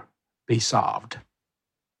ever be solved.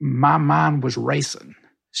 My mind was racing,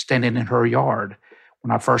 standing in her yard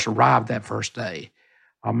when I first arrived that first day.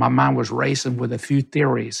 My mind was racing with a few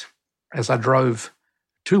theories as I drove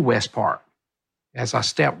to West Park. As I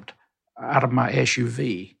stepped out of my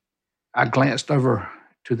SUV, I glanced over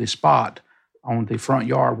to the spot on the front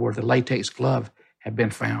yard where the latex glove had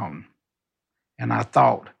been found. And I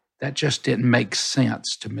thought, that just didn't make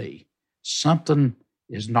sense to me. Something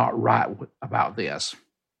is not right about this.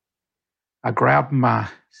 I grabbed my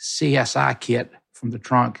CSI kit from the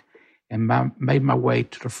trunk and made my way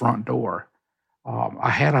to the front door.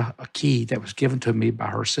 I had a key that was given to me by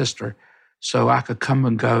her sister so I could come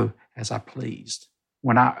and go as I pleased.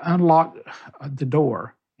 When I unlocked the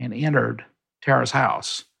door and entered Tara's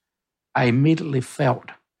house, I immediately felt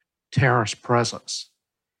Tara's presence.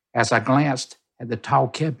 As I glanced at the tall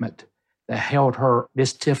cabinet that held her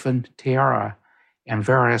Miss Tiffin tiara and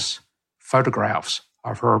various photographs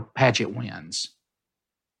of her pageant wins,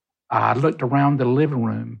 I looked around the living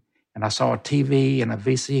room and I saw a TV and a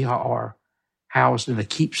VCR housed in a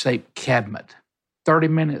keepsake cabinet. 30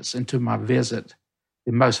 minutes into my visit,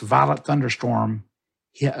 the most violent thunderstorm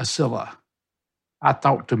hit Ocilla. I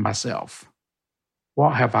thought to myself,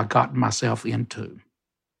 what have I gotten myself into?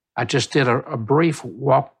 I just did a brief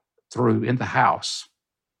walkthrough in the house.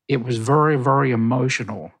 It was very, very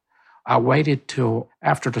emotional. I waited till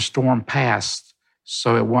after the storm passed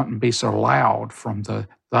so it wouldn't be so loud from the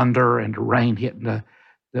thunder and the rain hitting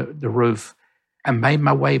the roof, and made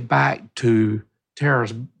my way back to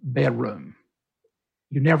Tara's bedroom.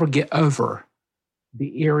 You never get over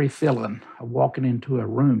the eerie feeling of walking into a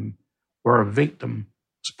room where a victim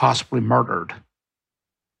was possibly murdered.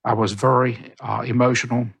 I was very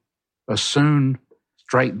emotional, but soon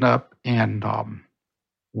straightened up and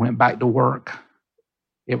went back to work.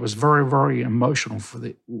 It was very, very emotional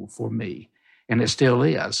for me, and it still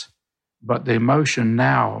is. But the emotion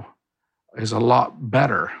now is a lot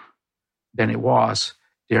better than it was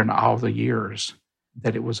during all the years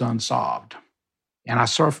that it was unsolved. And I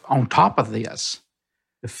surf on top of this,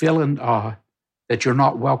 the feeling that you're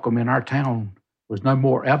not welcome in our town was no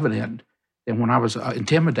more evident than when I was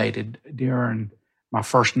intimidated during my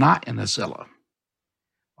first night in Ocilla.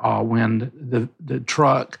 When the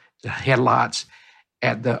truck, the headlights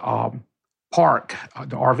at the park,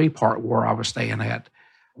 the RV park where I was staying at,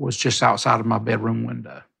 was just outside of my bedroom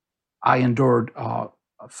window. I endured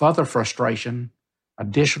further frustration,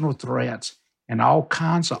 additional threats, and all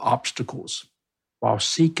kinds of obstacles while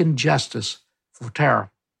seeking justice for Tara.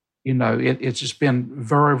 You know, it's just been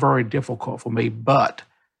very, very difficult for me, but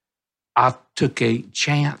I took a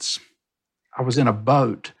chance. I was in a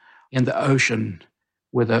boat in the ocean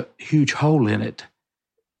with a huge hole in it,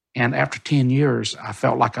 and after 10 years, I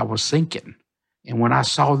felt like I was sinking. And when I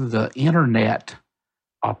saw the internet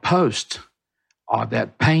post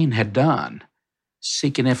that Payne had done,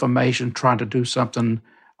 seeking information, trying to do something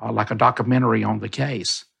like a documentary on the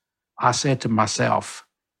case, I said to myself,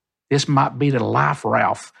 this might be the life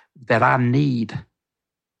raft that I need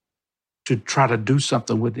to try to do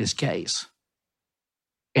something with this case.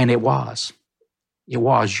 And it was. It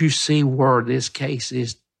was. You see where this case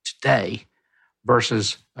is today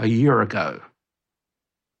versus a year ago.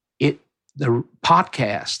 The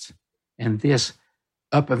podcast and this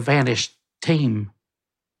Up and Vanished team,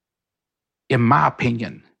 in my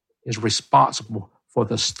opinion, is responsible for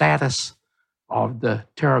the status of the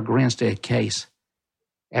Tara Grinstead case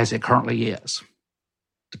as it currently is.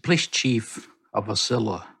 The police chief of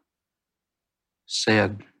Ocilla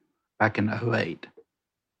said back in 2008,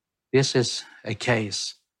 this is a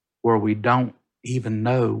case where we don't even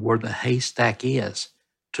know where the haystack is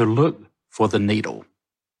to look for the needle.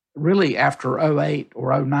 Really, after 2008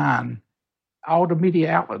 or 2009, all the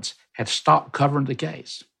media outlets had stopped covering the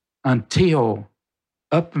case until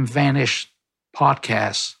Up and Vanished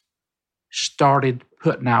podcasts started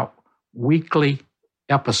putting out weekly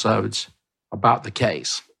episodes about the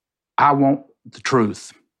case. I want the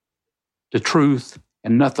truth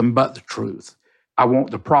and nothing but the truth. I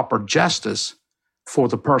want the proper justice for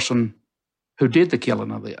the person who did the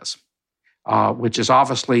killing of this, which is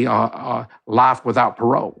obviously life without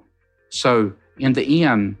parole. So in the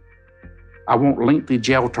end, I want lengthy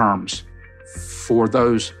jail terms for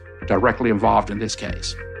those directly involved in this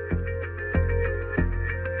case.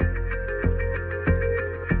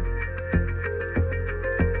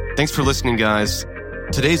 Thanks for listening, guys.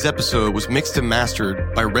 Today's episode was mixed and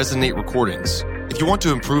mastered by Resonate Recordings. If you want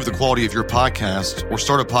to improve the quality of your podcast or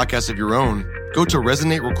start a podcast of your own, go to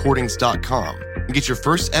resonaterecordings.com and get your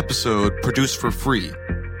first episode produced for free.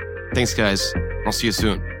 Thanks, guys. I'll see you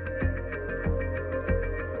soon.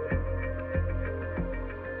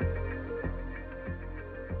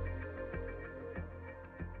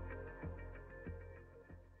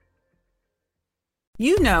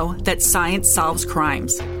 You know that science solves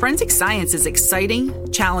crimes. Forensic science is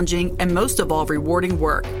exciting, challenging, and most of all, rewarding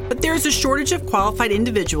work. But there is a shortage of qualified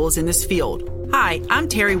individuals in this field. Hi, I'm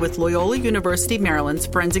Terry with Loyola University Maryland's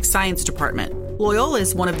Forensic Science Department. Loyola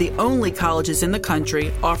is one of the only colleges in the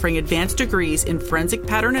country offering advanced degrees in forensic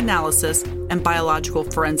pattern analysis and biological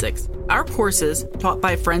forensics. Our courses, taught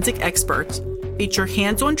by forensic experts, feature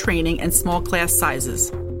hands-on training and small class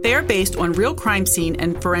sizes. They are based on real crime scene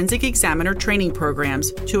and forensic examiner training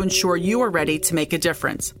programs to ensure you are ready to make a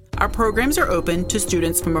difference. Our programs are open to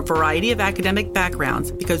students from a variety of academic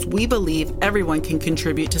backgrounds because we believe everyone can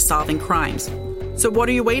contribute to solving crimes. So what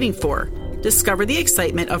are you waiting for? Discover the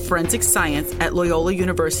excitement of forensic science at Loyola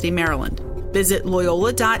University, Maryland. Visit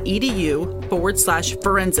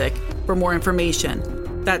loyola.edu/forensic for more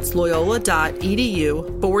information. That's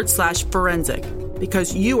loyola.edu/forensic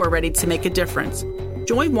because you are ready to make a difference.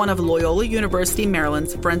 Join one of Loyola University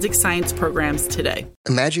Maryland's forensic science programs today.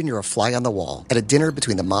 Imagine you're a fly on the wall at a dinner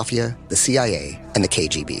between the mafia, the CIA, and the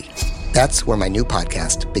KGB. That's where my new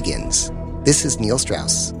podcast begins. This is Neil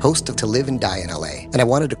Strauss, host of To Live and Die in LA, and I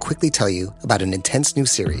wanted to quickly tell you about an intense new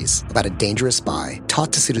series about a dangerous spy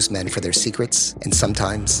taught to seduce men for their secrets and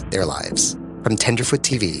sometimes their lives. From Tenderfoot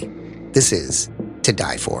TV, this is To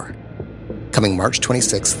Die For. Coming March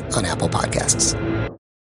 26th on Apple Podcasts.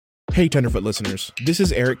 Hey Tenderfoot listeners, this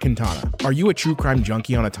is Eric Quintana. Are you a true crime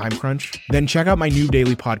junkie on a time crunch? Then check out my new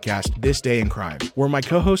daily podcast, This Day in Crime, where my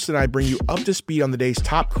co-hosts and I bring you up to speed on the day's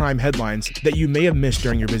top crime headlines that you may have missed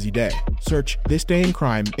during your busy day. Search This Day in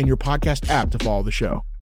Crime in your podcast app to follow the show.